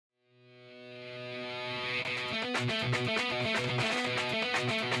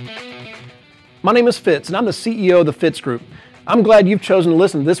My name is Fitz, and I'm the CEO of the Fitz Group. I'm glad you've chosen to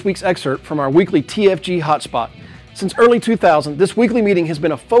listen to this week's excerpt from our weekly TFG Hotspot. Since early 2000, this weekly meeting has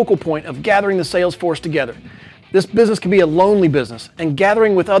been a focal point of gathering the sales force together. This business can be a lonely business, and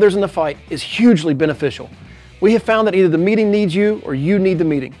gathering with others in the fight is hugely beneficial. We have found that either the meeting needs you or you need the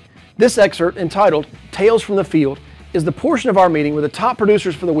meeting. This excerpt, entitled Tales from the Field, is the portion of our meeting where the top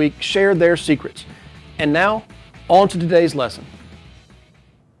producers for the week share their secrets. And now, on to today's lesson.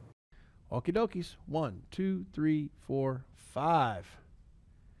 Okie dokies. 1, 2, 3, 4, 5.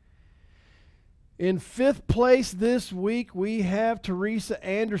 In 5th place this week, we have Teresa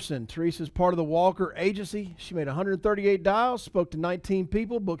Anderson. Teresa is part of the Walker Agency. She made 138 dials, spoke to 19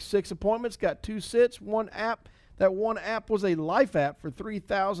 people, booked 6 appointments, got 2 sits, 1 app. That 1 app was a life app for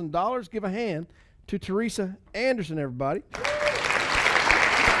 $3,000. Give a hand to Teresa Anderson, everybody.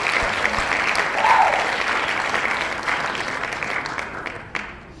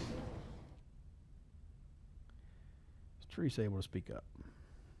 Teresa able to speak up?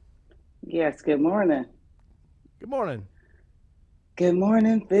 Yes, good morning. Good morning. Good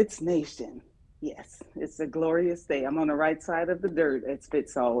morning, Fitz Nation. Yes, it's a glorious day. I'm on the right side of the dirt, as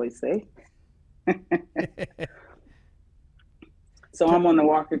Fitz always say. So I'm on the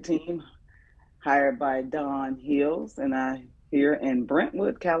Walker team, hired by Don Hills, and I'm here in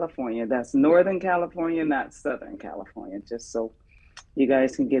Brentwood, California. That's Northern California, not Southern California, just so you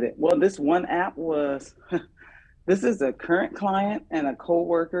guys can get it. Well, this 1 app was... This is a current client and a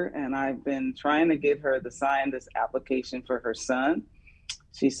coworker, and I've been trying to get her to sign this application for her son.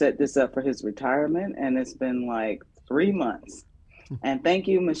 She set this up for his retirement, and it's been like 3 months. And thank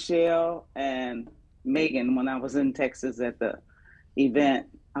you, Michelle and Megan. When I was in Texas at the event,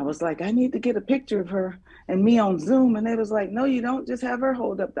 I was like, I need to get a picture of her and me on Zoom. And they was like, no, you don't. Just have her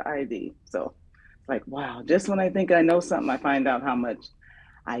hold up the ID. So it's like, wow, just when I think I know something, I find out how much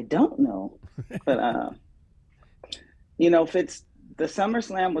I don't know. But, you know, Fitz, the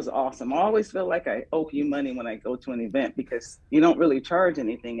SummerSlam was awesome. I always feel like I owe you money when I go to an event because you don't really charge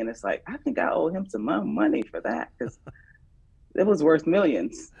anything. And it's like, I think I owe him some money for that because it was worth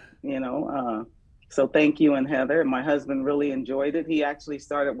millions, you know. So thank you and Heather. My husband really enjoyed it. He actually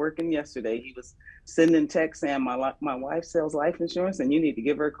started working yesterday. He was sending texts saying, my wife sells life insurance and you need to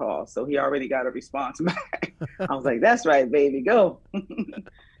give her a call. So he already got a response back. I was like, that's right, baby, go.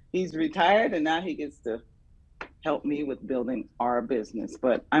 He's retired and now he gets to help me with building our business.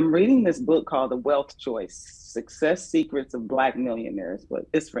 But I'm reading this book called The Wealth Choice, Success Secrets of Black Millionaires, but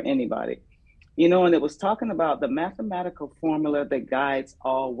it's for anybody. You know, and it was talking about the mathematical formula that guides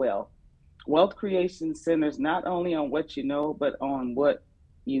all wealth. Wealth creation centers not only on what you know, but on what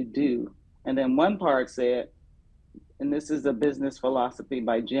you do. And then one part said, and this is a business philosophy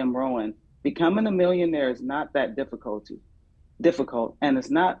by Jim Rohn, becoming a millionaire is not that difficult, and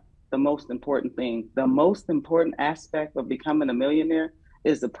it's not the most important thing. The most important aspect of becoming a millionaire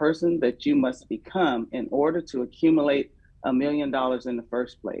is the person that you must become in order to accumulate $1 million in the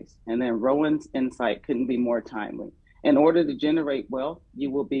first place. And then Rowan's insight couldn't be more timely. In order to generate wealth,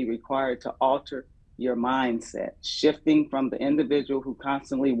 you will be required to alter your mindset, shifting from the individual who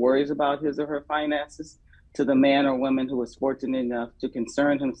constantly worries about his or her finances to the man or woman who is fortunate enough to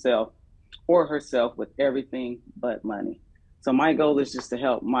concern himself or herself with everything but money. So my goal is just to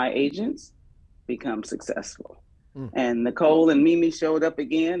help my agents become successful. And Nicole and Mimi showed up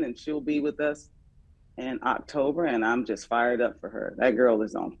again, and she'll be with us in October, and I'm just fired up for her. That girl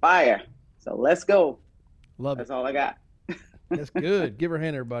is on fire. So let's go. Love That's it. all I got. That's good. Give her a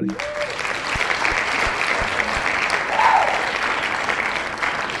hand, everybody. Woo!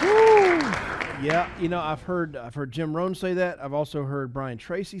 Yeah, you know, I've heard Jim Rohn say that. I've also heard Brian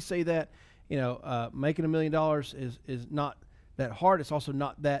Tracy say that. You know, making $1 million is not that hard. It's also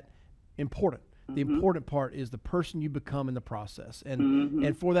not that important. The important part is the person you become in the process.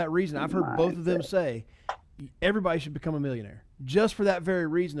 And for that reason, I've heard both of them say everybody should become a millionaire just for that very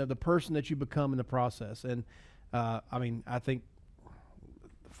reason of the person that you become in the process. And I mean, I think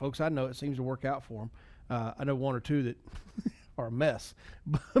the folks I know, it seems to work out for them. I know 1 or 2 that are a mess,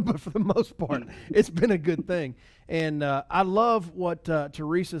 but for the most part, it's been a good thing. And I love what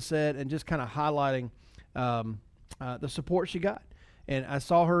Teresa said and just kind of highlighting the support she got. And I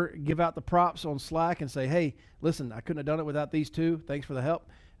saw her give out the props on Slack and say, hey, listen, I couldn't have done it without these 2. Thanks for the help.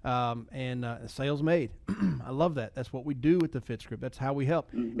 And sales made. I love that. That's what we do with the Fitz Group. That's how we help.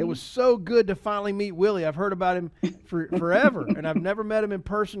 It was so good to finally meet Willie. I've heard about him for forever, and I've never met him in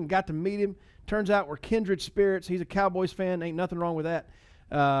person, got to meet him. Turns out we're kindred spirits. He's a Cowboys fan. Ain't nothing wrong with that.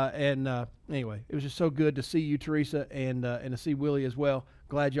 Anyway, it was just so good to see you, Teresa, and to see Willie as well.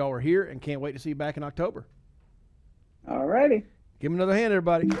 Glad y'all were here and can't wait to see you back in October. All righty. Give him another hand,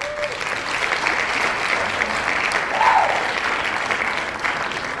 everybody.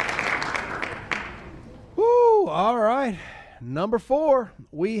 Woo! All right. Number 4,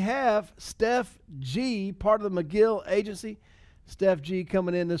 we have Steph G, part of the McGill Agency. Steph G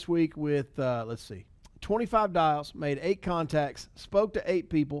coming in this week with, 25 dials, made 8 contacts, spoke to 8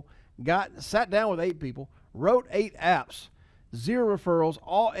 people, sat down with 8 people, wrote 8 apps, 0 referrals.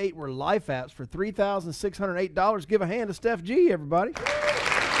 All 8 were life apps for $3,608. Give a hand to Steph G, everybody.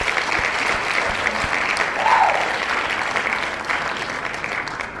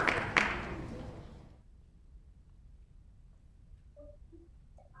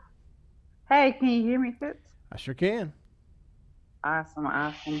 Hey, can you hear me, Fitz? I sure can. Awesome.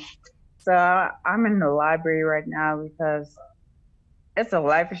 So I'm in the library right now because as a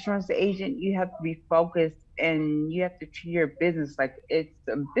life insurance agent, you have to be focused and you have to treat your business like it's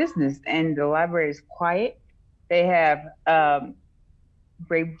a business. And the library is quiet. They have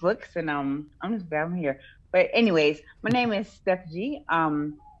great books, and I'm just down here. But anyways, my name is Steph G.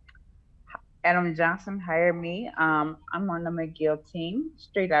 Adam Johnson hired me. I'm on the McGill team,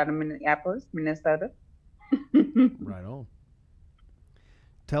 straight out of Minneapolis, Minnesota. Right on.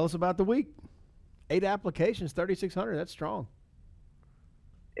 Tell us about the week. 8 applications, 3,600. That's strong.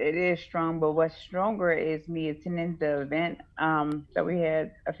 It is strong, but what's stronger is me attending the event that we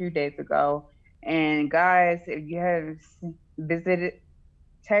had a few days ago. And guys, if you have visited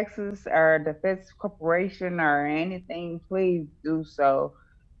Texas or the Fitz Corporation or anything, please do so,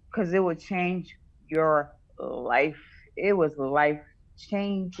 because it will change your life. It was life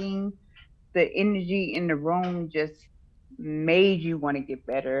changing. The energy in the room just made you want to get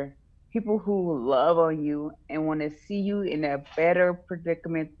better. People who love on you and want to see you in a better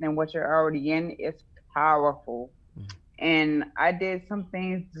predicament than what you're already in is powerful. And I did some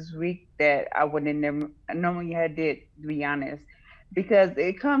things this week that I wouldn't never normally had did, to be honest, because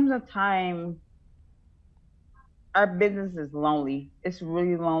it comes a time our business is lonely. It's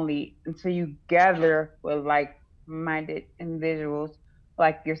really lonely until you gather with like-minded individuals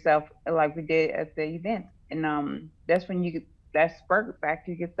like yourself, like we did at the event. And that's when you get that spark back,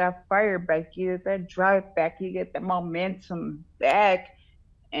 you get that fire back, you get that drive back, you get that momentum back.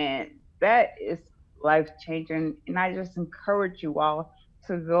 And that is life changing. And I just encourage you all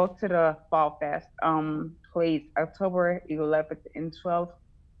to go to the Fall Fest. Please, October 11th and 12th.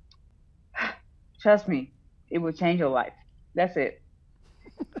 Trust me, it will change your life. That's it.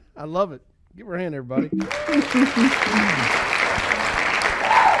 I love it. Give her a hand, everybody.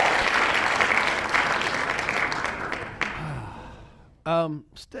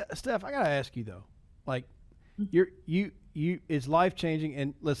 Steph, I gotta ask you though, like, you it's life changing,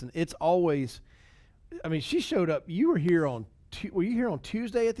 and listen, it's always. I mean, she showed up. You were here on were you here on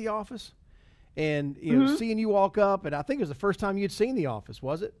Tuesday at the office, and seeing you walk up, and I think it was the first time you'd seen the office,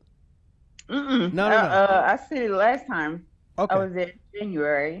 was it? No. I seen it last time. Okay. I was there in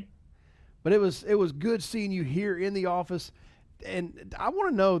January. But it was good seeing you here in the office, and I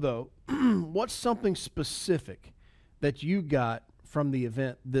want to know though, what's something specific that you got from the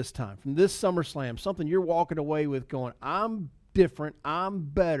event this time, from this SummerSlam, something you're walking away with going, I'm different, I'm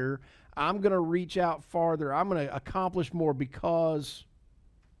better, I'm going to reach out farther, I'm going to accomplish more because,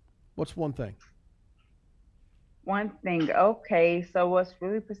 what's one thing? One thing, okay, so what's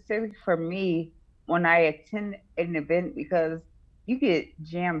really specific for me when I attend an event, because you get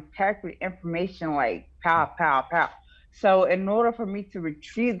jam-packed with information like pow, pow, pow. So in order for me to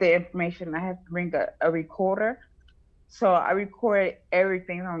retrieve the information, I have to bring a recorder. So I record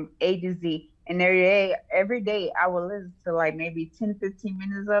everything from A to Z. And every day I will listen to like maybe 10, 15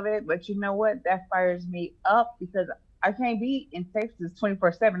 minutes of it. But you know what? That fires me up because I can't be in Texas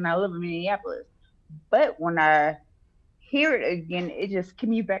 24/7. I live in Minneapolis. But when I hear it again, it just keeps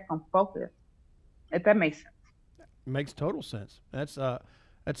me back on focus, if that makes sense. It makes total sense. That's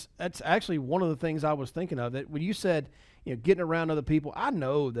actually one of the things I was thinking of, that when you said, getting around other people, I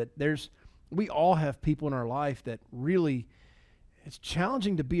know that we all have people in our life that really, it's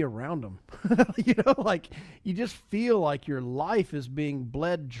challenging to be around them. Like you just feel like your life is being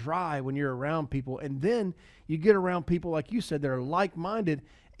bled dry when you're around people. And then you get around people, like you said, that are like-minded,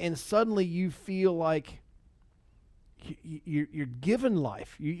 and suddenly you feel like you're given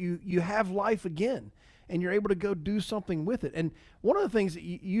life. You have life again, and you're able to go do something with it. And one of the things that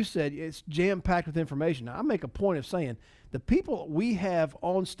you said, it's jam-packed with information. Now, I make a point of saying the people we have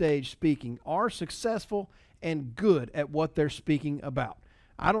on stage speaking are successful and good at what they're speaking about.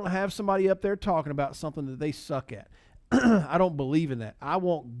 I don't have somebody up there talking about something that they suck at. I don't believe in that. I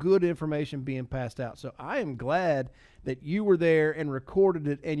want good information being passed out. So I am glad that you were there and recorded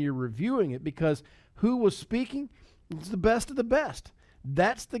it and you're reviewing it, because who was speaking? It's the best of the best.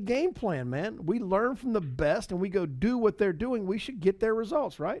 That's the game plan, man. We learn from the best and we go do what they're doing. We should get their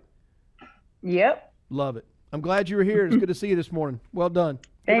results, right? Yep. Love it. I'm glad you were here. It's good to see you this morning. Well done.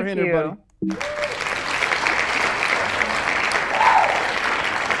 Give her a Thank hand, you. everybody.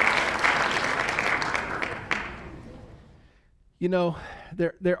 You know,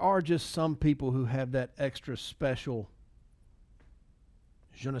 there are just some people who have that extra special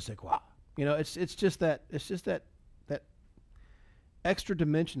je ne sais quoi. You know, it's just that extra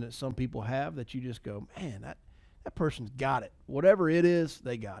dimension that some people have that you just go, man, that person's got it. Whatever it is,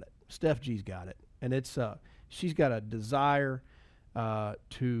 they got it. Steph G's got it. And it's she's got a desire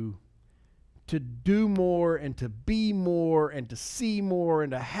to do more and to be more and to see more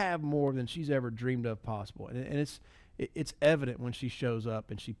and to have more than she's ever dreamed of possible. And it's evident when she shows up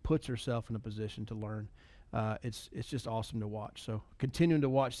and she puts herself in a position to learn. It's just awesome to watch. So continuing to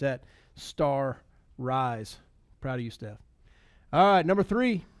watch that star rise. Proud of you, Steph. All right, number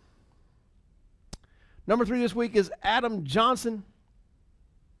three. Number three this week is Adam Johnson.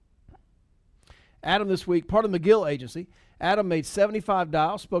 Adam this week, part of the McGill Agency. Adam made 75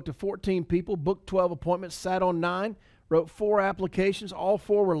 dials, spoke to 14 people, booked 12 appointments, sat on 9, wrote 4 applications. All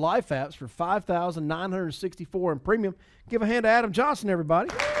 4 were life apps for $5,964 in premium. Give a hand to Adam Johnson, everybody.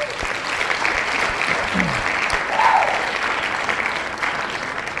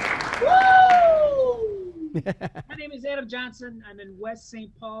 My name is Adam Johnson. I'm in West St.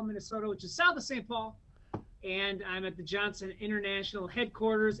 Paul, Minnesota, which is south of St. Paul. And I'm at the Johnson International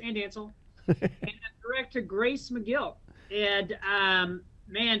headquarters and Ansel. And I'm direct to Grace McGill. And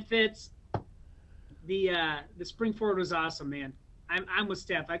man, Fitz, the spring forward was awesome, man. I'm with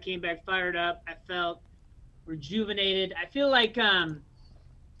Steph. I came back fired up. I felt rejuvenated. I feel like the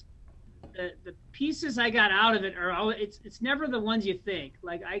pieces I got out of it are all, it's never the ones you think.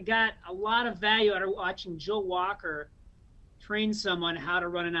 Like, I got a lot of value out of watching Joe Walker train someone how to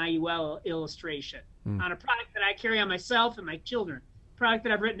run an IUL illustration on a product that I carry on myself and my children. Product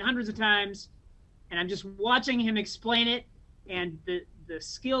that I've written hundreds of times, and I'm just watching him explain it, and the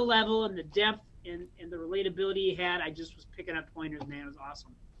skill level and the depth and the relatability he had, I just was picking up pointers, man. It was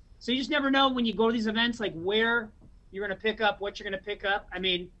awesome. So you just never know when you go to these events, like where you're going to pick up, what you're going to pick up. I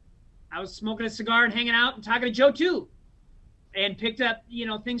mean, I was smoking a cigar and hanging out and talking to Joe too, and picked up,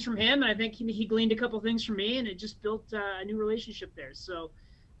 things from him. And I think he gleaned a couple things from me, and it just built a new relationship there. So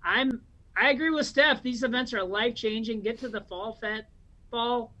I agree with Steph. These events are life-changing. Get to the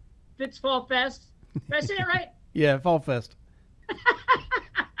Fitz Fall Fest. Did I say it right? Yeah, Fall Fest. I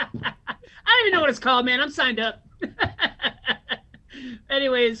don't even know what it's called, man. I'm signed up.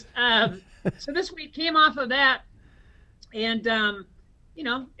 Anyways, so this week came off of that, and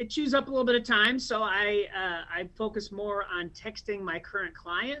it chews up a little bit of time. So I focus more on texting my current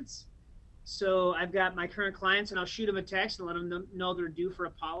clients. So I've got my current clients, and I'll shoot them a text and let them know they're due for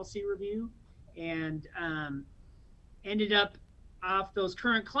a policy review, and ended up off those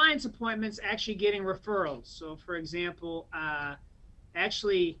current clients appointments actually getting referrals. So for example,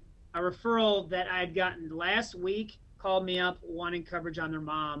 actually a referral that I had gotten last week called me up wanting coverage on their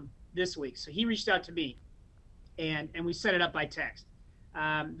mom this week. So he reached out to me, and we set it up by text.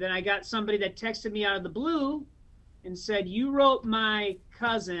 Then I got somebody that texted me out of the blue and said, you wrote my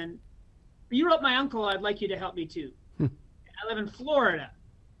uncle, I'd like you to help me too. I live in Florida.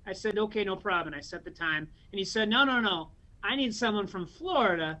 I said, okay, no problem. I set the time. And he said, no. I need someone from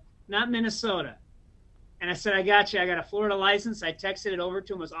Florida, not Minnesota. And I said, I got you. I got a Florida license. I texted it over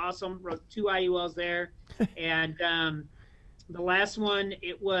to him. It was awesome. Wrote 2 IULs there. And the last one,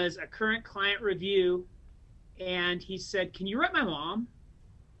 it was a current client review. And he said, can you write my mom?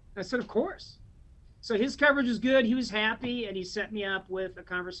 I said, of course. So his coverage was good. He was happy. And he set me up with a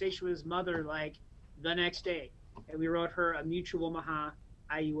conversation with his mother like the next day. And we wrote her a mutual Omaha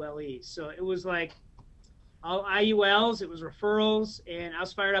IULE. So it was like all IULs, it was referrals, and I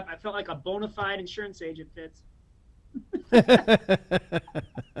was fired up. I felt like a bona fide insurance agent, Fitz.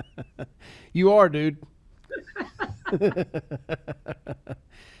 You are, dude.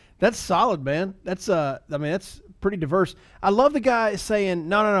 That's solid, man. That's that's pretty diverse. I love the guy saying,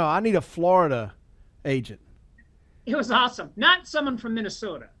 no, I need a Florida agent. It was awesome. Not someone from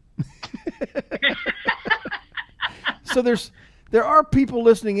Minnesota. So there are people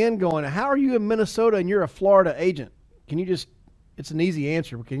listening in going, how are you in Minnesota and you're a Florida agent? Can you it's an easy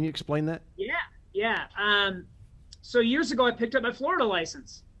answer, but can you explain that? Yeah. So years ago I picked up my Florida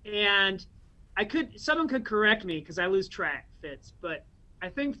license, and someone could correct me because I lose track, Fitz, but I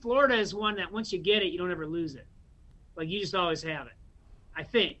think Florida is one that once you get it, you don't ever lose it. Like, you just always have it. I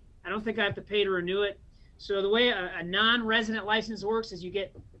don't think I have to pay to renew it. So the way a non-resident license works is you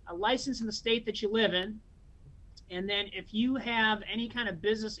get a license in the state that you live in, And then if you have any kind of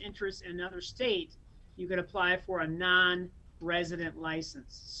business interest in another state, you could apply for a non-resident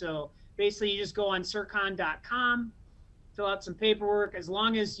license. So basically, you just go on Circon.com, fill out some paperwork. As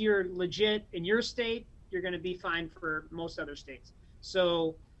long as you're legit in your state, you're going to be fine for most other states.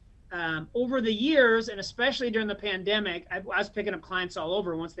 So over the years, and especially during the pandemic, I was picking up clients all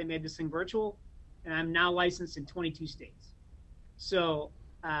over once they made this thing virtual, and I'm now licensed in 22 states. So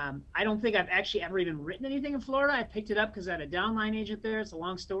I don't think I've actually ever even written anything in Florida. I picked it up because I had a downline agent there. It's a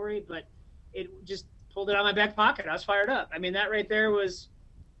long story, but it just pulled it out of my back pocket. I was fired up. I mean, that right there was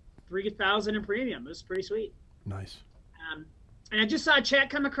 $3,000 in premium. It was pretty sweet. Nice. And I just saw a chat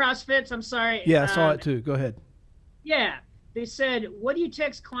come across, Fitz. I'm sorry. Yeah, I saw it too. Go ahead. Yeah. They said, what do you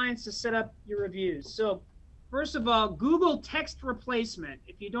text clients to set up your reviews? So first of all, Google text replacement.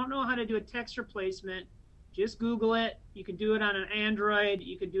 If you don't know how to do a text replacement, just Google it. You can do it on an Android.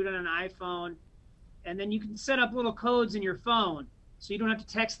 You can do it on an iPhone. And then you can set up little codes in your phone so you don't have to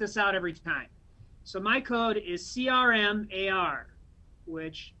text this out every time. So my code is CRMAR,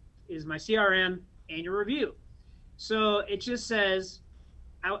 which is my CRM annual review. So it just says,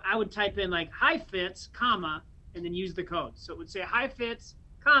 I would type in like, hi Fitz, comma, and then use the code. So it would say, hi Fitz,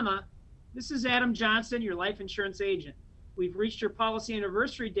 comma, this is Adam Johnson, your life insurance agent. We've reached your policy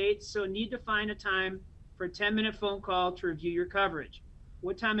anniversary date, so need to find a time for a 10-minute phone call to review your coverage.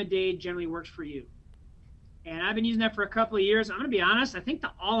 What time of day generally works for you? And I've been using that for a couple of years. I'm going to be honest, I think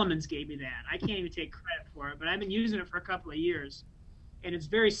the Allemans gave me that. I can't even take credit for it, but I've been using it for a couple of years. And it's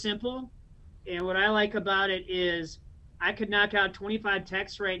very simple. And what I like about it is I could knock out 25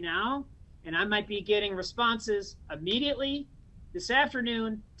 texts right now, and I might be getting responses immediately, this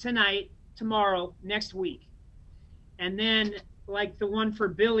afternoon, tonight, tomorrow, next week. And then, like the one for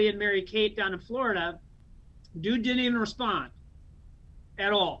Billy and Mary Kate down in Florida, dude didn't even respond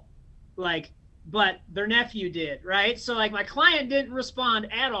at all. Like, but their nephew did, right? So, like, my client didn't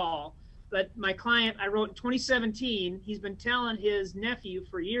respond at all, but my client, I wrote in 2017, he's been telling his nephew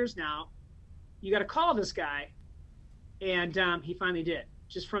for years now, you got to call this guy. And he finally did.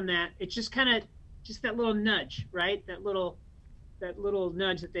 Just from that, it's just kind of just that little nudge, right? That little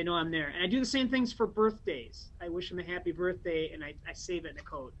nudge that they know I'm there. And I do the same things for birthdays. I wish them a happy birthday, and I save it in a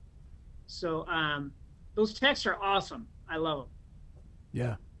code. So those texts are awesome. I love them.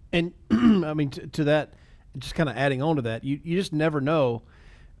 Yeah. And I mean, to that, just kind of adding on to that, you just never know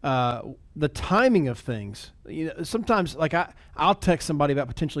the timing of things. You know, sometimes like I'll text somebody about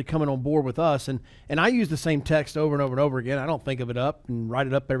potentially coming on board with us, and I use the same text over and over and over again. I don't think of it up and write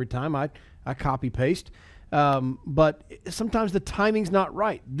it up every time. I copy paste. But sometimes the timing's not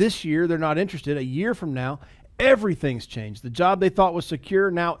right. This year they're not interested. A year from now, everything's changed. The job they thought was secure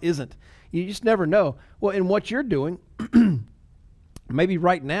now isn't. You just never know. Well, in what you're doing, maybe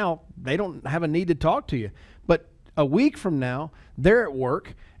right now they don't have a need to talk to you, but a week from now they're at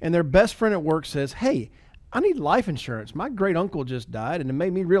work and their best friend at work says, hey, I need life insurance. My great uncle just died and it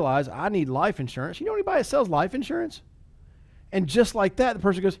made me realize I need life insurance. You know anybody that sells life insurance? And just like that, the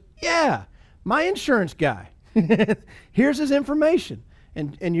person goes, yeah, my insurance guy. Here's his information.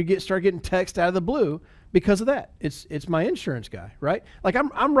 And you start getting text out of the blue because of that. It's my insurance guy, right? Like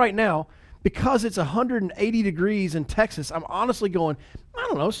I'm right now, because it's 180 degrees in Texas, I'm honestly going, I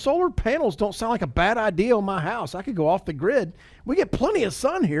don't know, solar panels don't sound like a bad idea on my house. I could go off the grid. We get plenty of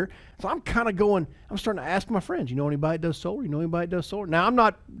sun here. So I'm kind of going, I'm starting to ask my friends, you know anybody that does solar? You know anybody that does solar? Now, I'm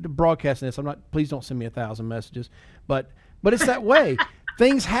not broadcasting this. Please don't send me 1,000 messages. But it's that way.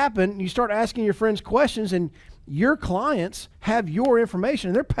 Things happen. You start asking your friends questions, and your clients have your information,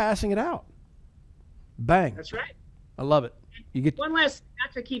 and they're passing it out. Bang. That's right. I love it. You get one last,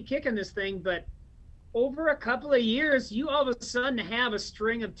 not to keep kicking this thing, but over a couple of years, you all of a sudden have a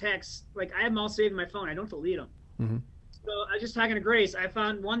string of texts. Like, I have them all saved in my phone. I don't delete them. Mm-hmm. So I was just talking to Grace. I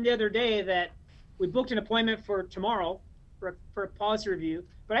found one the other day that we booked an appointment for tomorrow for a policy review,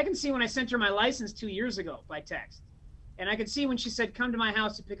 but I can see when I sent her my license 2 years ago by text. And I could see when she said, come to my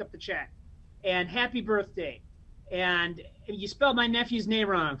house to pick up the check. And happy birthday. And you spelled my nephew's name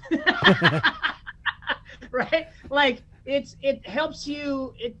wrong. Right? Like, it helps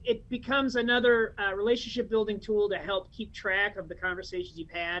you, it becomes another relationship building tool to help keep track of the conversations you've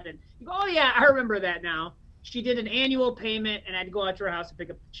had. And you go, oh yeah, I remember that now. She did an annual payment and I had to go out to her house to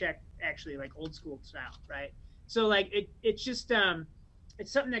pick up the check, actually, like old school style, right? So like it's just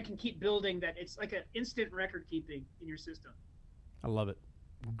it's something that can keep building, that it's like an instant record keeping in your system. I love it.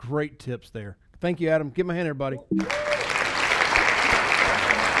 Great tips there. Thank you, Adam. Give my hand, everybody.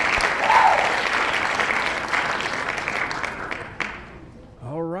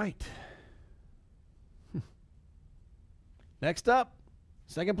 All right. Next up,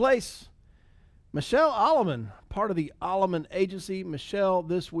 second place, Michelle Alleman, part of the Alleman Agency. Michelle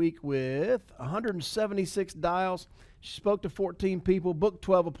this week with 176 dials. She spoke to 14 people, booked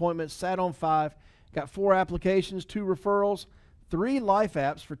 12 appointments, sat on 5, got 4 applications, 2 referrals, 3 life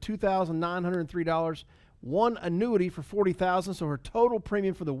apps for $2,903, 1 annuity for $40,000. So her total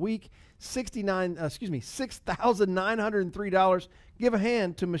premium for the week, $6,903. Give a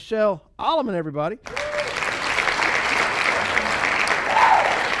hand to Michelle Alleman, everybody.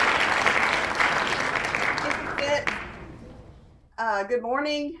 Good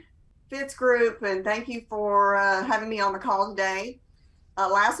morning, Fitz Group, and thank you for having me on the call today.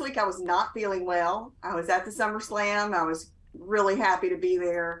 Last week I was not feeling well. I was at the SummerSlam. I was really happy to be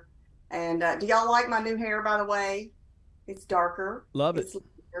there. And do y'all like my new hair, by the way? It's darker. Love it. It's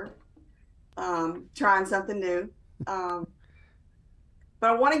lighter. Trying something new. But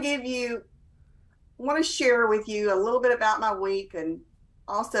I want to share with you a little bit about my week and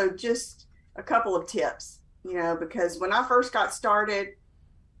also just a couple of tips. You know, because when I first got started,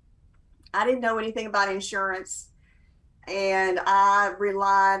 I didn't know anything about insurance, and I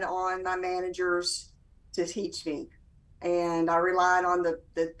relied on my managers to teach me, and I relied on the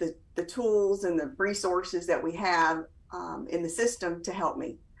tools and the resources that we have in the system to help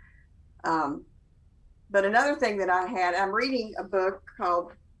me. But another thing that I'm reading a book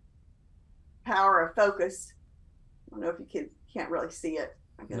called Power of Focus. I don't know if you can't really see it.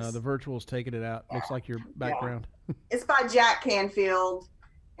 No, the virtual's taking it out. Looks like your background. Yeah. It's by Jack Canfield.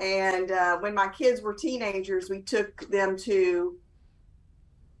 And when my kids were teenagers, we took them to,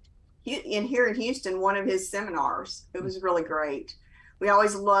 here in Houston, one of his seminars. It was really great. We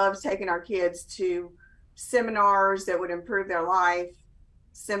always loved taking our kids to seminars that would improve their life,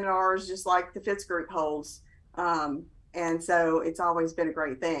 seminars just like the Fitz Group holds. And so it's always been a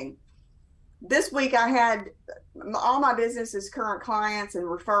great thing. This week I had all my business is current clients and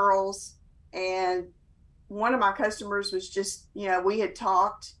referrals. And one of my customers was just, we had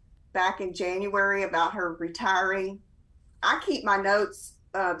talked back in January about her retiring. I keep my notes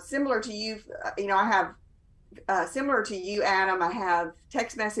similar to you. I have similar to you, Adam. I have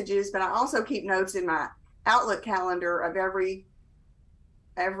text messages, but I also keep notes in my Outlook calendar of every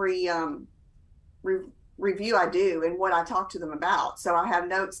review I do and what I talk to them about. So I have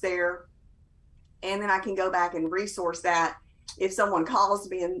notes there. And then I can go back and resource that if someone calls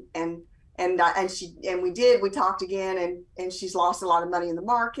me and we talked again and she's lost a lot of money in the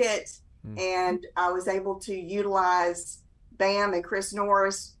market. And I was able to utilize Bam and Chris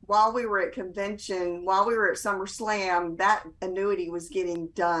Norris while we were at convention, while we were at SummerSlam. That annuity was getting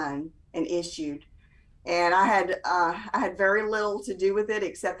done and issued. And I had very little to do with it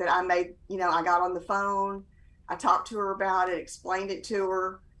except that I got on the phone, I talked to her about it, explained it to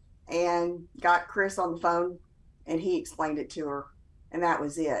her, and got Chris on the phone, and he explained it to her, and that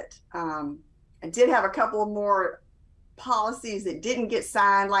was it. I did have a couple of more policies that didn't get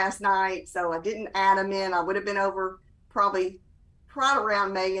signed last night, so I didn't add them in. I would have been over probably right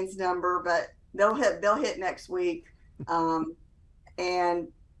around Megan's number, but they'll hit next week. And I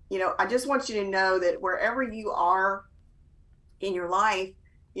just want you to know that wherever you are in your life,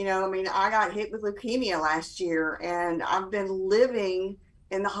 I got hit with leukemia last year, and I've been living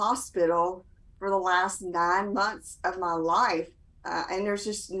in the hospital for the last 9 months of my life. And there's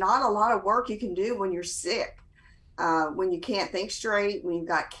just not a lot of work you can do when you're sick, when you can't think straight, when you've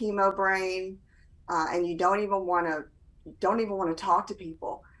got chemo brain, and you don't even want to talk to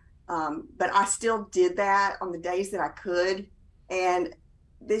people. But I still did that on the days that I could. And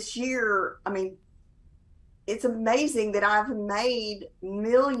this year, it's amazing that I've made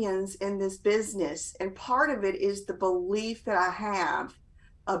millions in this business. And part of it is the belief that I have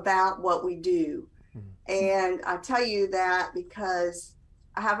about what we do. And I tell you that because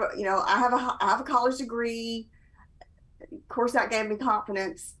I have a college degree. Of course, that gave me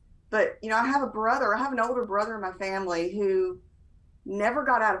confidence. But I have an older brother in my family who never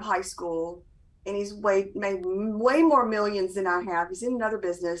got out of high school, and he's made way more millions than I have. He's in another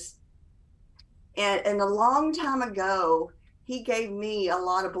business. And a long time ago, he gave me a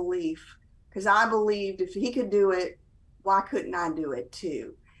lot of belief because I believed if he could do it, why couldn't I do it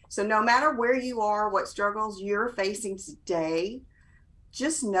too? So no matter where you are, what struggles you're facing today,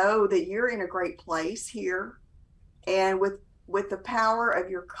 just know that you're in a great place here. And with the power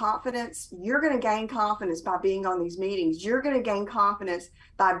of your confidence, you're going to gain confidence by being on these meetings. You're going to gain confidence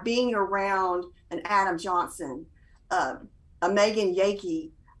by being around an Adam Johnson, a Megan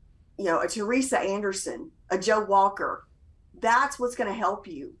Yakey, a Teresa Anderson, a Joe Walker. That's what's going to help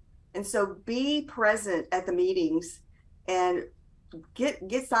you. And so be present at the meetings and get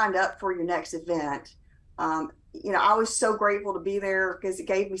signed up for your next event. I was so grateful to be there because it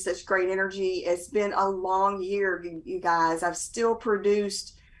gave me such great energy. It's been a long year, you guys. I've still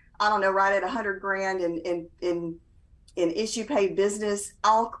produced, I don't know, right at 100 grand in issue paid business.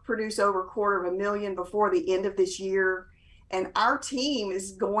 I'll produce over $250,000 before the end of this year. And our team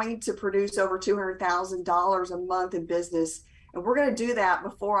is going to produce over $200,000 a month in business. And we're going to do that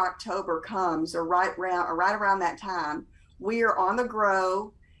before October comes, or right around that time. We are on the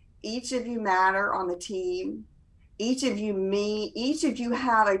grow. Each of you matter on the team. Each of you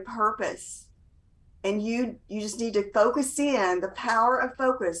have a purpose, and you just need to focus in, the power of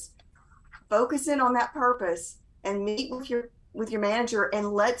focus in on that purpose, and meet with your manager,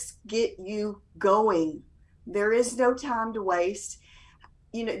 and let's get you going. There is no time to waste.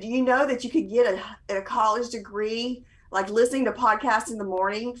 Do you know that you could get a college degree, like listening to podcasts in the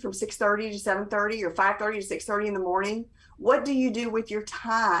morning from 6:30 to 7:30 or 5:30 to 6:30 in the morning? What do you do with your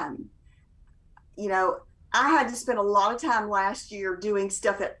time? I had to spend a lot of time last year doing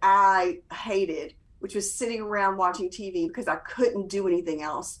stuff that I hated, which was sitting around watching TV because I couldn't do anything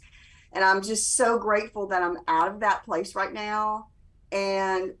else. And I'm just so grateful that I'm out of that place right now.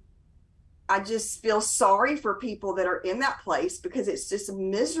 And I just feel sorry for people that are in that place because it's just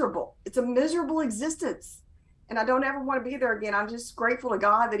miserable. It's a miserable existence. And I don't ever want to be there again. I'm just grateful to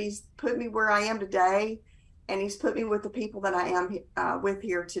God that He's put me where I am today. And He's put me with the people that I am with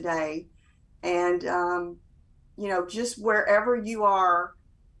here today. And, just wherever you are,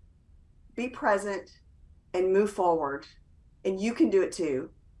 be present and move forward. And you can do it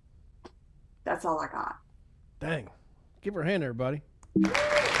too. That's all I got. Dang. Give her a hand, everybody. I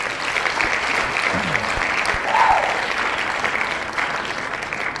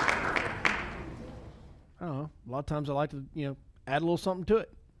don't know. A lot of times I like to, add a little something to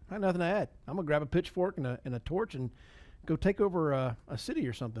it. I have nothing to add. I'm going to grab a pitchfork and a torch and go take over a city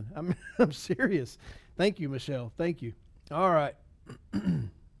or something. I'm serious. Thank you, Michelle. Thank you. All right.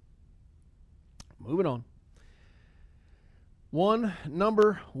 Moving on.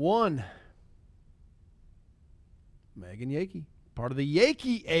 Number one. Megan Yakey, part of the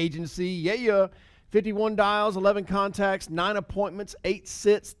Yakey Agency. Yeah. 51 dials, 11 contacts, 9 appointments, 8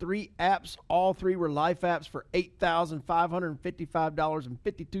 sits, 3 apps. All 3 were life apps for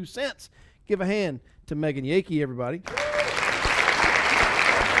 $8,555.52. Give a hand to Megan Yakey, everybody.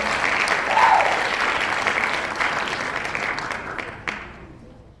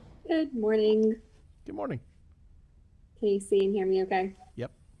 Good morning. Good morning. Can you see and hear me okay?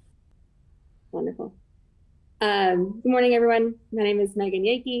 Yep. Wonderful. Good morning, everyone. My name is Megan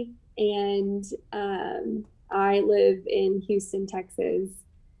Yakey, and I live in Houston, Texas,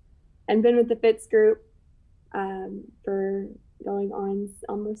 and been with the Fitz Group for going on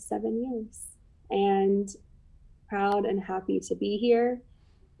almost 7 years. And proud and happy to be here.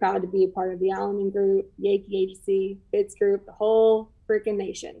 Proud to be a part of the Alleman Group, Yakey Agency, Fitz Group, the whole freaking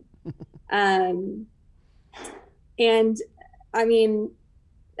nation. And I mean,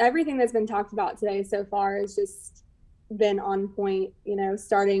 everything that's been talked about today so far has just been on point,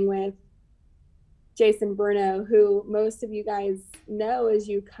 starting with Jason Bruno, who most of you guys know as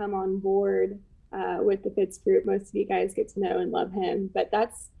you come on board with the Fitz Group. Most of you guys get to know and love him, but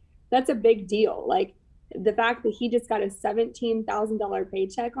that's a big deal. Like the fact that he just got a $17,000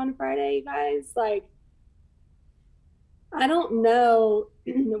 paycheck on Friday, you guys, like, I don't know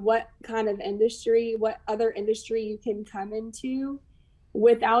what kind of industry, what other industry you can come into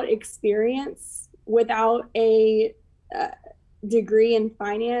without experience, without a degree in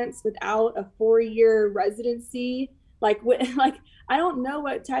finance, without a 4-year residency. Like I don't know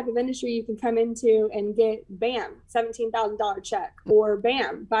what type of industry you can come into and get, bam, $17,000 check, or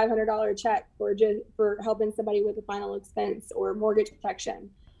bam, $500 check for helping somebody with a final expense or mortgage protection.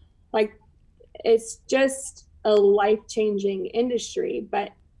 Like, it's just a life-changing industry,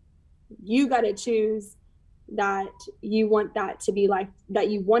 but you got to choose that you want it to be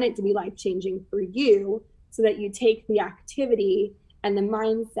life-changing for you, so that you take the activity and the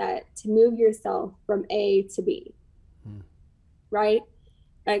mindset to move yourself from A to B. Right?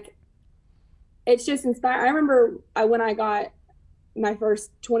 Like, it's just inspiring. I remember when I got my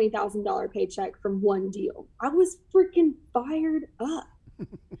first $20,000 paycheck from one deal, I was freaking fired up.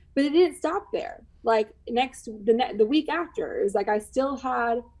 But it didn't stop there. Like the week after, it was like I still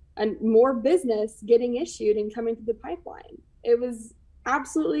had more business getting issued and coming through the pipeline. It was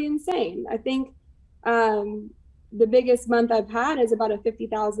absolutely insane. I think the biggest month I've had is about a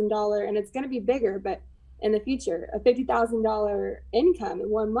 $50,000, and it's going to be bigger, but in the future, a $50,000 income in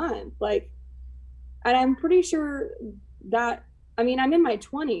 1 month. Like, and I'm pretty sure that, I mean, I'm in my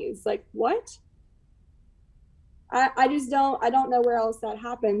 20s. Like, what? I don't know where else that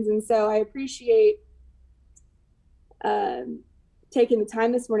happens. And so I appreciate taking the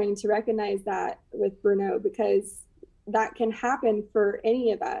time this morning to recognize that with Bruno, because that can happen for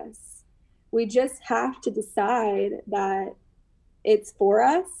any of us. We just have to decide that it's for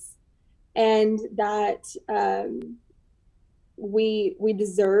us, and that we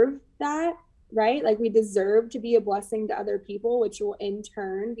deserve that, right? Like, we deserve to be a blessing to other people, which will in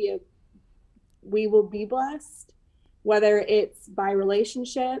turn we will be blessed, whether it's by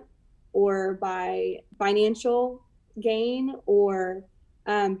relationship or by financial gain, or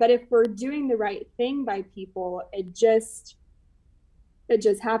but if we're doing the right thing by people, it just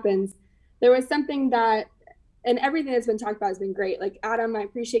happens. There was something that, and everything that's been talked about has been great. Like, Adam, I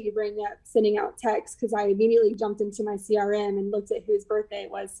appreciate you bringing up sending out texts, because I immediately jumped into my CRM and looked at whose birthday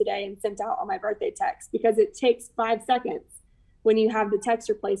it was today and sent out all my birthday texts, because it takes 5 seconds when you have the text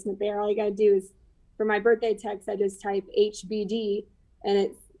replacement there. All you got to do is, for my birthday text, I just type HBD,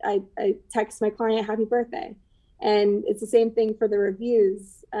 and I text my client happy birthday. And it's the same thing for the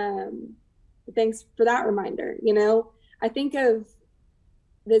reviews. Thanks for that reminder. You know, I think of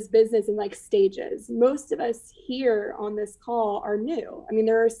this business in like stages. Most of us here on this call are new. I mean,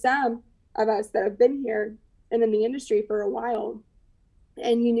 there are some of us that have been here and in the industry for a while,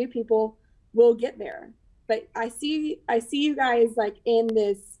 and you new people will get there. But I see you guys like in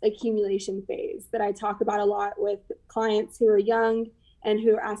this accumulation phase that I talk about a lot with clients who are young and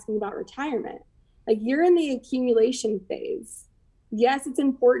who are asking about retirement. Like, you're in the accumulation phase. Yes, it's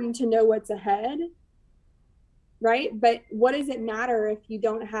important to know what's ahead, right? But what does it matter if you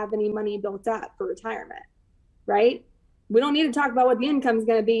don't have any money built up for retirement, right? We don't need to talk about what the income is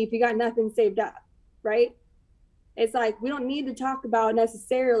going to be if you got nothing saved up, right? It's like, we don't need to talk about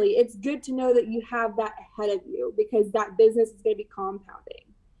necessarily. It's good to know that you have that ahead of you, because that business is going to be compounding.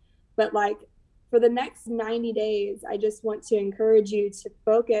 But like, for the next 90 days, I just want to encourage you to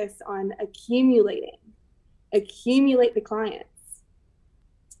focus on accumulate the clients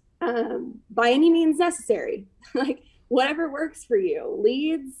by any means necessary. Like, whatever works for you,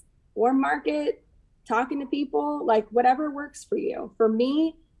 leads, warm market, talking to people, like whatever works for you. For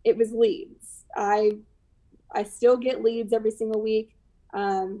me, it was leads. I still get leads every single week.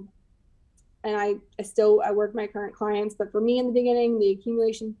 And I work my current clients, but for me in the beginning, the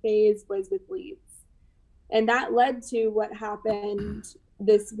accumulation phase was with leads. And that led to what happened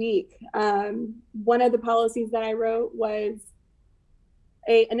this week. One of the policies that I wrote was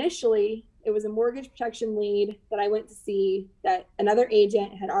initially it was a mortgage protection lead that I went to see that another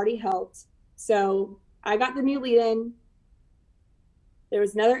agent had already helped. So I got the new lead in. There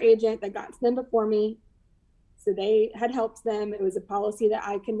was another agent that got to them before me. So they had helped them. It was a policy that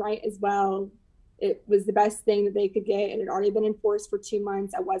I can write as well. It was the best thing that they could get, and it had already been enforced for 2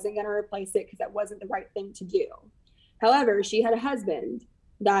 months. I wasn't going to replace it because that wasn't the right thing to do. However, she had a husband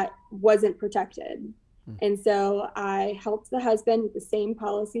that wasn't protected. And so I helped the husband with the same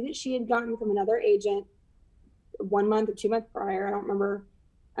policy that she had gotten from another agent 1 month or 2 months prior. I don't remember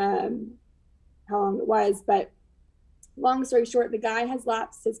how long it was, but long story short, the guy has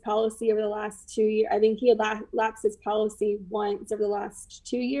lapsed his policy over the last 2 years. I think he had lapsed his policy once over the last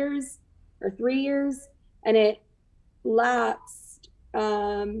 2 years or 3 years, and it lapsed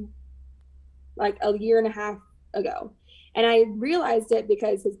like a year and a half ago. And I realized it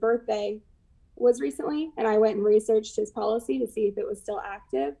because his birthday was recently, and I went and researched his policy to see if it was still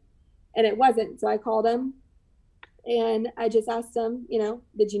active, and it wasn't. So I called him and I just asked him, you know,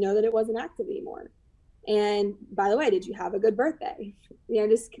 did you know that it wasn't active anymore? And by the way, did you have a good birthday? You know,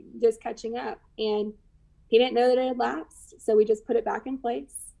 just catching up. And he didn't know that it had lapsed, so we just put it back in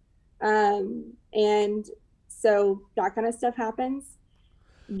place. And so that kind of stuff happens.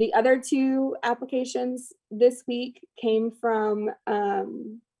 The other 2 applications this week came from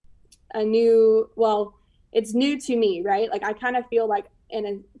it's new to me, right? Like, I kind of feel like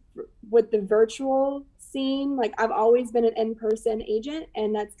with the virtual scene, like I've always been an in-person agent,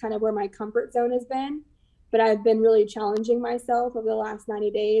 and that's kind of where my comfort zone has been. But I've been really challenging myself over the last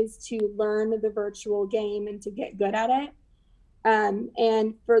 90 days to learn the virtual game and to get good at it.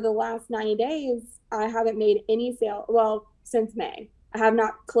 And for the last 90 days, I haven't made any sale. Well, since May, I have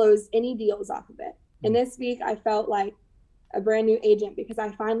not closed any deals off of it. And this week I felt like a brand new agent because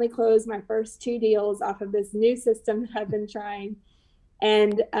I finally closed my first 2 deals off of this new system that I've been trying.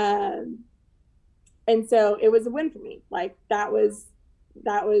 And so it was a win for me. Like, that was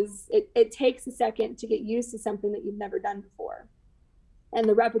it takes a second to get used to something that you've never done before. And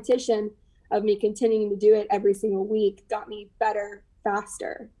the repetition of me continuing to do it every single week got me better,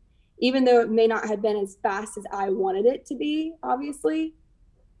 faster. Even though it may not have been as fast as I wanted it to be, obviously,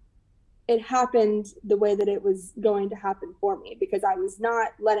 it happened the way that it was going to happen for me because I was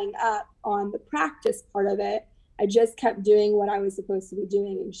not letting up on the practice part of it. I just kept doing what I was supposed to be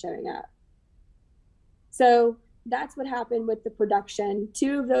doing and showing up. So that's what happened with the production.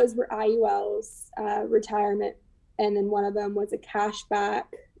 2 of those were IULs, retirement, and then one of them was a cashback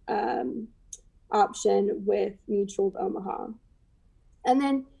option with Mutual of Omaha. And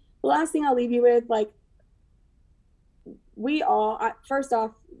then the last thing I'll leave you with, like, first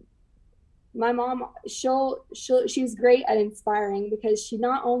off, my mom, she's great at inspiring, because she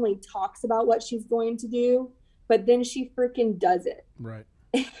not only talks about what she's going to do, but then she freaking does it. Right.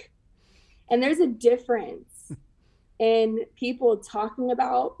 And there's a difference in people talking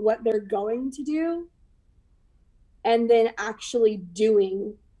about what they're going to do and then actually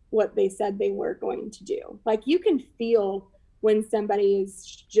doing what they said they were going to do. Like, you can feel when somebody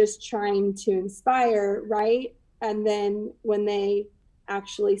is just trying to inspire, right? And then when they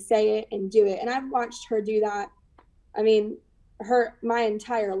actually say it and do it. And I've watched her do that. I mean, my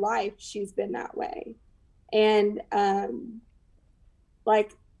entire life, she's been that way. And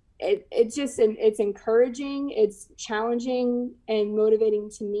like, it's encouraging, it's challenging and motivating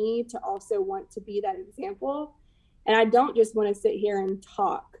to me to also want to be that example. And I don't just want to sit here and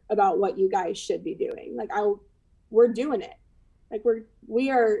talk about what you guys should be doing. Like, we're doing it. Like, we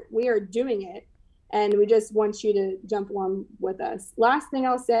are doing it. And we just want you to jump along with us. Last thing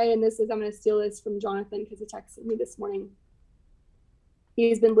I'll say, and I'm going to steal this from Jonathan because he texted me this morning.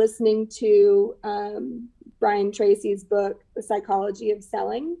 He's been listening to Brian Tracy's book, The Psychology of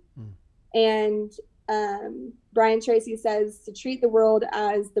Selling. And Brian Tracy says to treat the world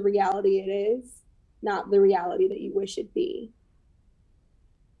as the reality it is, not the reality that you wish it be.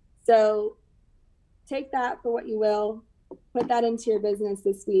 So take that for what you will. Put that into your business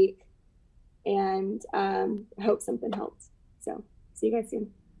this week. And I hope something helps. So see you guys soon.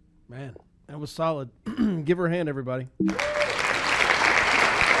 Man, that was solid. Give her a hand, everybody.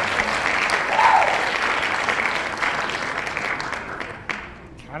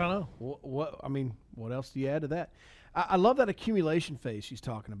 I don't know. What else do you add to that? I love that accumulation phase she's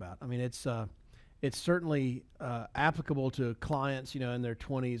talking about. I mean, it's certainly applicable to clients, in their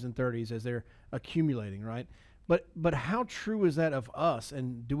 20s and 30s as they're accumulating, right? But how true is that of us?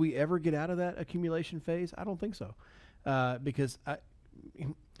 And do we ever get out of that accumulation phase? I don't think so. Because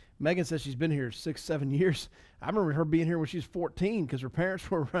Megan says she's been here 6-7 years. I remember her being here when she was 14 because her parents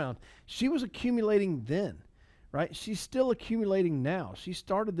were around. She was accumulating then, right? She's still accumulating now. She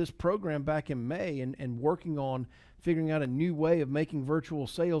started this program back in May and working on figuring out a new way of making virtual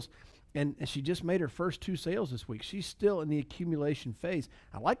sales. And she just made her first 2 sales this week. She's still in the accumulation phase.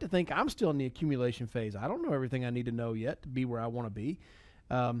 I like to think I'm still in the accumulation phase. I don't know everything I need to know yet to be where I want to be.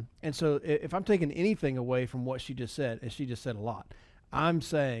 And so if I'm taking anything away from what she just said, and she just said a lot, I'm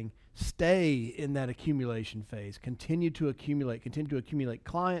saying stay in that accumulation phase. Continue to accumulate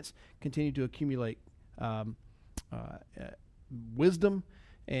clients, continue to accumulate wisdom,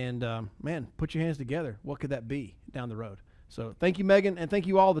 and man, put your hands together. What could that be down the road? So thank you, Megan, and thank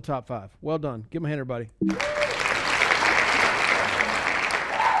you all the top 5. Well done. Give them a hand, everybody.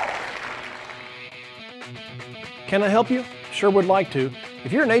 Can I help you? Sure would like to.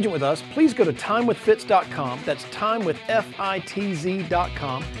 If you're an agent with us, please go to timewithfitz.com. That's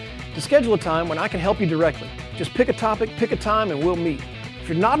timewithfitz.com to schedule a time when I can help you directly. Just pick a topic, pick a time, and we'll meet. If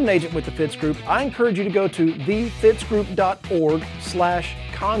you're not an agent with the Fitz Group, I encourage you to go to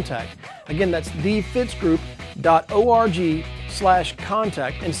thefitzgroup.org/contact. Again, that's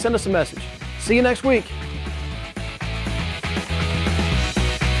thefitzgroup.org/contact and send us a message. See you next week.